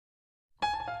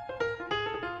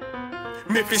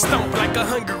Memphis stomp like a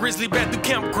hungry grizzly back through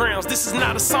campgrounds. This is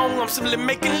not a song, I'm simply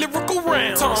making lyrical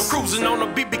rounds. I'm cruising on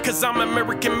a beat because I'm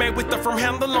American made with the firm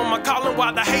handle on my calling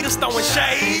while the haters throwing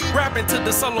shade. Rapping to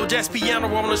the solo jazz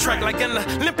piano on the track like an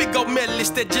Olympic gold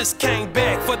medalist that just came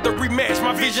back for the rematch.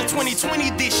 My vision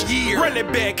 2020 this year. Run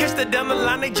it back, catch that down the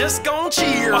line, they just gon'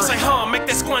 cheer. I say, make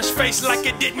that squunch face like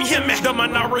it didn't hear me. The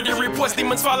minority reports,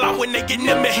 demons fall out when they get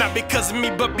near me. Not because of me,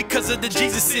 but because of the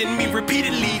Jesus in me.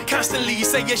 Repeatedly, constantly,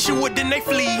 say Yeshua, then they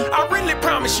flee. I really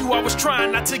promise you I was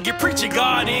trying not to get preachy.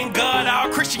 God in God, all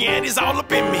Christianity's all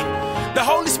up in me. The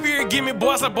Holy Spirit give me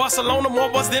boys like Barcelona, more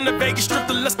boys than the Vegas Strip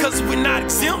to lust, cause we're not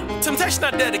exempt. Temptation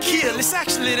not there to kill, it's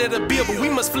actually there to build. But we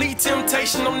must flee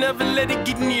temptation, don't never let it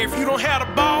get near. If you don't have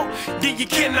the ball, then you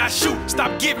cannot shoot.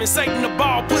 Stop giving Satan the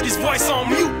ball, put his voice on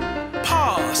mute.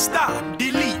 Pause, stop,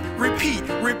 delete, repeat,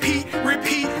 repeat,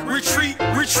 repeat, retreat,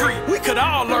 retreat. We could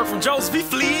all learn from Joseph, he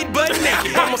fled but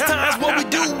naked. But most times what we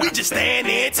do, we just stand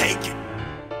there and take it.